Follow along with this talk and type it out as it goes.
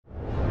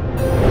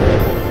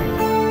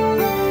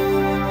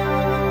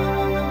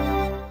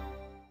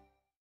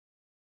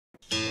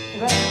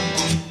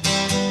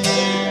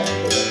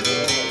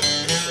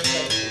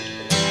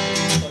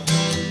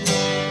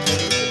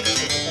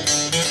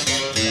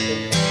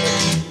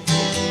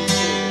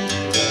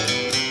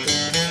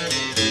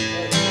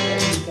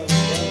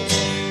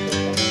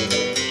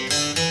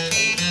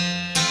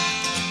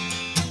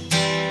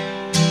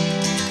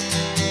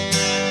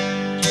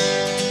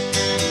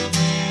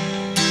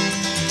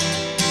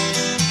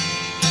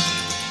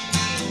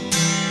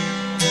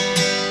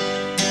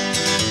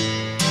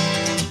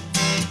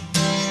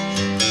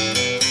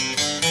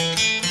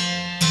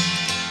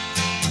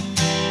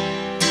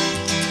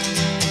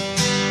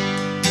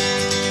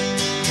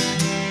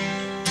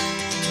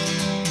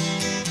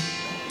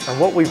And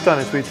what we've done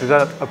is we've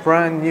developed a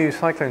brand new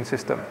cyclone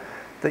system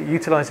that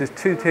utilises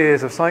 2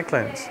 tiers of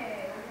cyclones.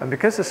 And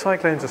because the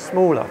cyclones are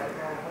smaller,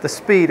 the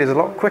speed is a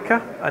lot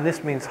quicker, and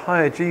this means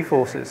higher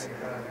G-forces.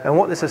 And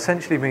what this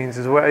essentially means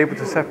is we're able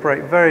to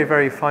separate very,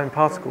 very fine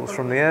particles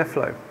from the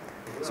airflow.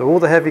 So all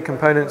the heavy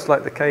components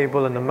like the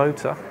cable and the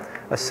motor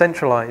are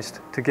centralised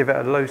to give it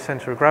a low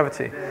centre of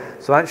gravity.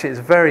 So actually it's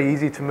very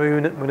easy to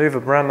manoeuvre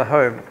around the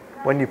home.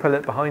 When you pull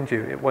it behind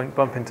you, it won't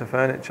bump into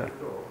furniture.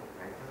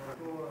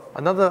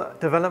 Another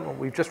development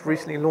we've just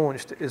recently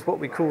launched is what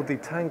we call the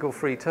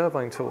tangle-free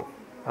turbine tool.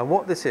 And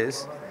what this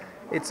is,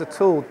 it's a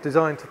tool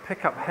designed to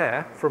pick up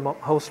hair from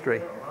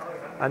upholstery.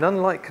 And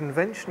unlike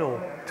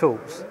conventional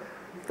tools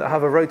that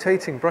have a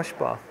rotating brush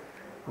bar,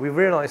 we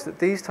realised that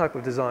these type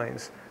of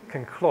designs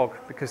can clog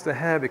because the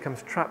hair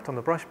becomes trapped on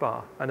the brush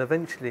bar and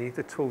eventually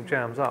the tool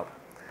jams up.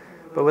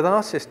 But with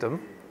our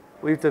system,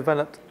 we've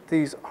developed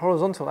these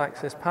horizontal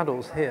axis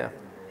paddles here,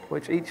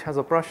 which each has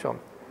a brush on.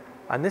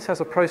 And this has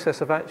a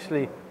process of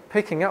actually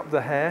picking up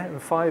the hair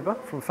and fibre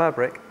from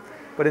fabric,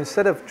 but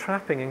instead of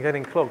trapping and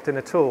getting clogged in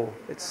a tool,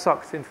 it's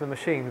sucked into the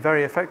machine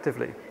very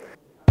effectively.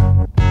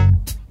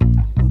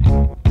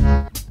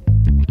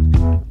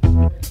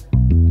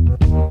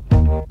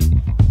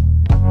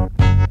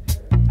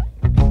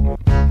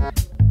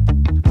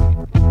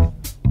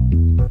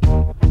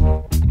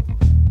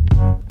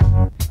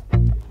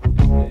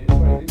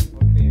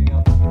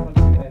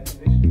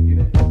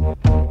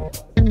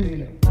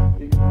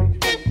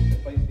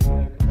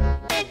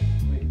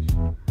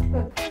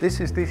 This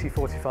is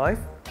DC45,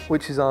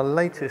 which is our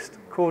latest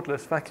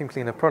cordless vacuum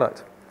cleaner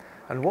product.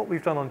 And what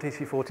we've done on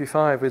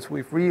DC45 is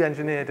we've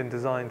re-engineered and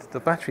designed the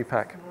battery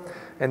pack.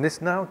 And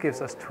this now gives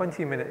us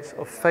 20 minutes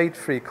of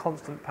fade-free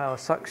constant power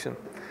suction.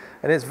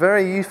 And it's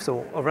very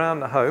useful around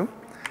the home.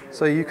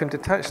 So you can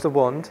detach the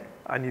wand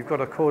and you've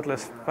got a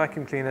cordless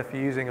vacuum cleaner for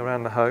using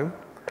around the home.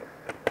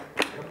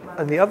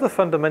 And the other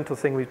fundamental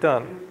thing we've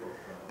done,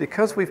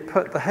 because we've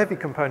put the heavy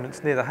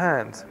components near the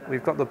hand,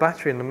 we've got the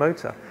battery and the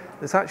motor,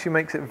 this actually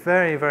makes it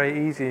very,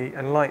 very easy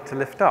and light to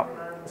lift up.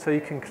 So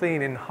you can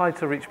clean in hard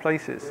to reach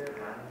places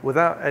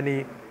without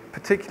any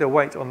particular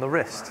weight on the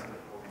wrist.